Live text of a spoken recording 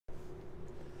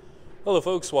Hello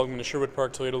folks, welcome to Sherwood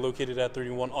Park Toyota, located at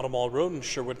 31 Automall Road in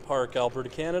Sherwood Park, Alberta,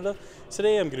 Canada.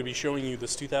 Today I'm going to be showing you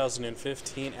this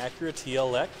 2015 Acura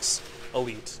TLX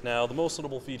Elite. Now, the most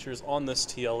notable features on this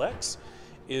TLX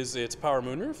is its power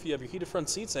moonroof, you have your heated front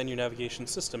seats, and your navigation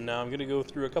system. Now I'm going to go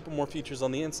through a couple more features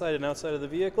on the inside and outside of the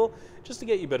vehicle, just to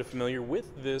get you better familiar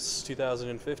with this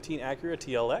 2015 Acura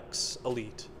TLX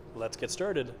Elite. Let's get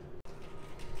started.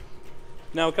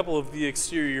 Now, a couple of the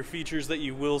exterior features that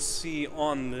you will see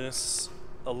on this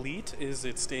Elite is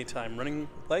its daytime running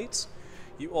lights.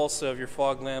 You also have your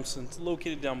fog lamps, and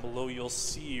located down below you'll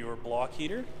see your block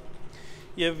heater.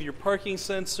 You have your parking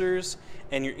sensors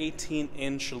and your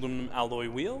 18-inch aluminum alloy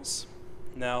wheels.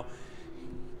 Now,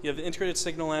 you have the integrated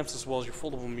signal lamps as well as your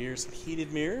foldable mirrors and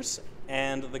heated mirrors.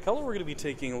 And the color we're going to be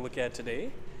taking a look at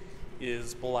today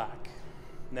is black.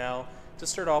 Now, to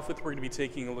start off with, we're going to be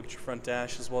taking a look at your front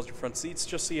dash as well as your front seats,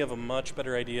 just so you have a much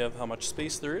better idea of how much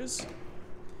space there is.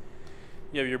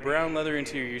 You have your brown leather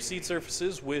interior seat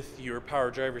surfaces with your power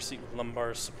driver's seat with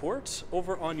lumbar support.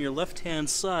 Over on your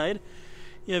left-hand side,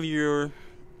 you have your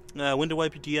window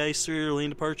wiper de-icer,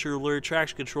 lane departure alert,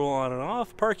 traction control on and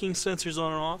off, parking sensors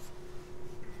on and off.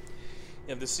 You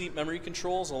have the seat memory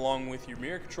controls along with your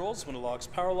mirror controls, window locks,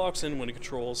 power locks, and window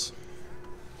controls.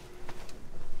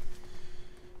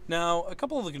 Now, a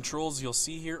couple of the controls you'll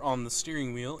see here on the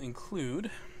steering wheel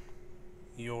include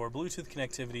your Bluetooth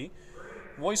connectivity,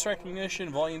 voice recognition,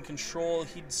 volume control,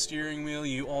 heated steering wheel.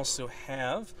 You also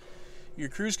have your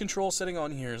cruise control setting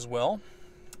on here as well.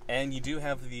 And you do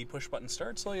have the push button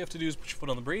start, so all you have to do is put your foot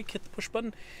on the brake, hit the push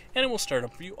button, and it will start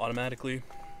up for you automatically.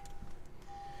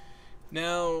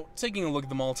 Now, taking a look at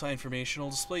the multi-informational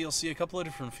display, you'll see a couple of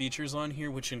different features on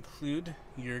here, which include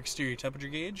your exterior temperature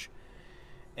gauge.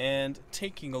 And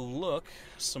taking a look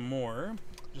some more,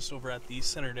 just over at the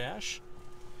center dash,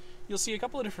 you'll see a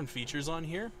couple of different features on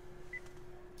here.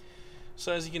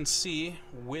 So as you can see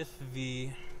with the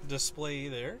display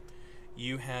there,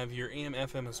 you have your AM,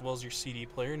 FM, as well as your CD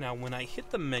player. Now when I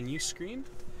hit the menu screen,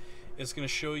 it's going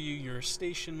to show you your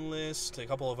station list, a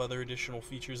couple of other additional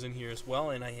features in here as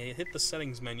well, and I hit the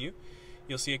settings menu.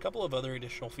 You'll see a couple of other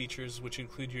additional features, which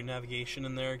include your navigation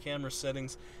in there, camera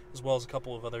settings, as well as a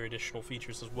couple of other additional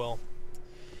features as well.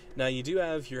 Now you do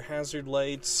have your hazard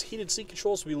lights, heated seat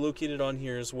controls will be located on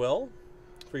here as well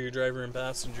for your driver and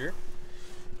passenger.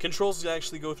 Controls that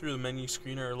actually go through the menu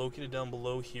screen are located down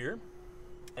below here.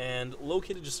 And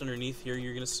located just underneath here,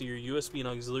 you're going to see your USB and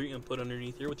auxiliary input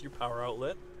underneath here with your power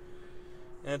outlet.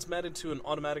 And it's mounted to an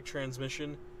automatic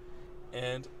transmission.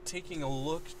 And taking a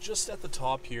look just at the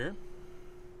top here,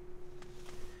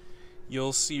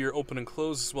 you'll see your open and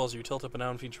close as well as your tilt up and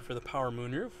down feature for the power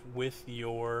moonroof with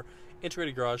your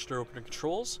integrated garage door opener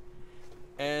controls.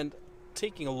 And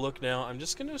taking a look now, I'm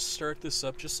just going to start this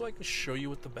up just so I can show you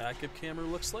what the backup camera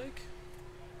looks like.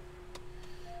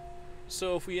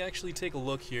 So if we actually take a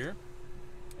look here,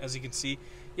 as you can see,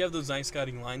 you have those nice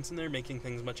guiding lines in there, making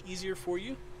things much easier for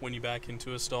you when you back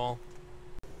into a stall.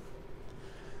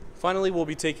 Finally, we'll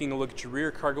be taking a look at your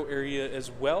rear cargo area as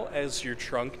well as your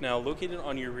trunk. Now, located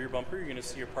on your rear bumper, you're going to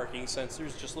see your parking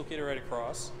sensors just located right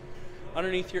across.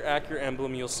 Underneath your Acura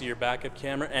emblem, you'll see your backup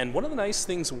camera. And one of the nice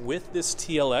things with this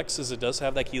TLX is it does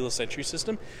have that keyless entry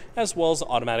system as well as the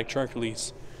automatic trunk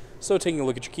release. So taking a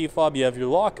look at your key fob, you have your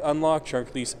lock, unlock, trunk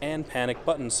release, and panic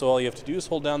buttons. So all you have to do is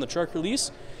hold down the trunk release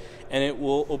and it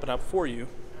will open up for you.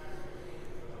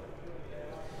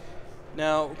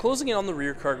 Now, closing in on the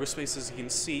rear cargo space, as you can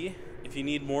see, if you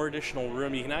need more additional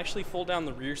room, you can actually fold down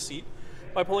the rear seat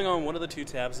by pulling on one of the two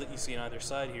tabs that you see on either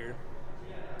side here.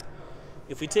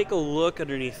 If we take a look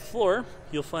underneath the floor,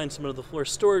 you'll find some of the floor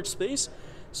storage space.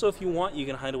 So if you want, you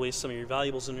can hide away some of your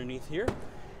valuables underneath here.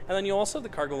 And then you also have the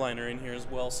cargo liner in here as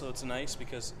well, so it's nice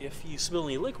because if you spill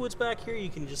any liquids back here, you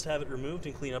can just have it removed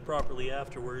and clean up properly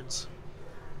afterwards.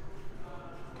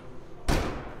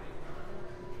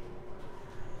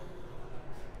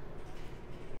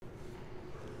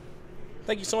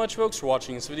 Thank you so much, folks, for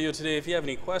watching this video today. If you have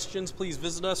any questions, please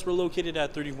visit us. We're located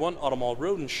at 31 Automall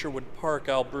Road in Sherwood Park,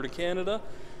 Alberta, Canada.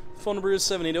 The phone number is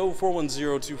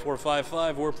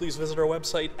 780-410-2455, or please visit our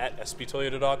website at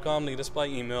sptoyota.com to get us by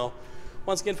email.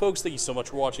 Once again, folks, thank you so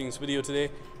much for watching this video today.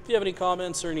 If you have any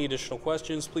comments or any additional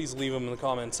questions, please leave them in the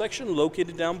comment section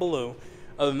located down below.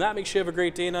 Other than that, make sure you have a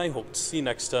great day, and I hope to see you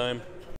next time.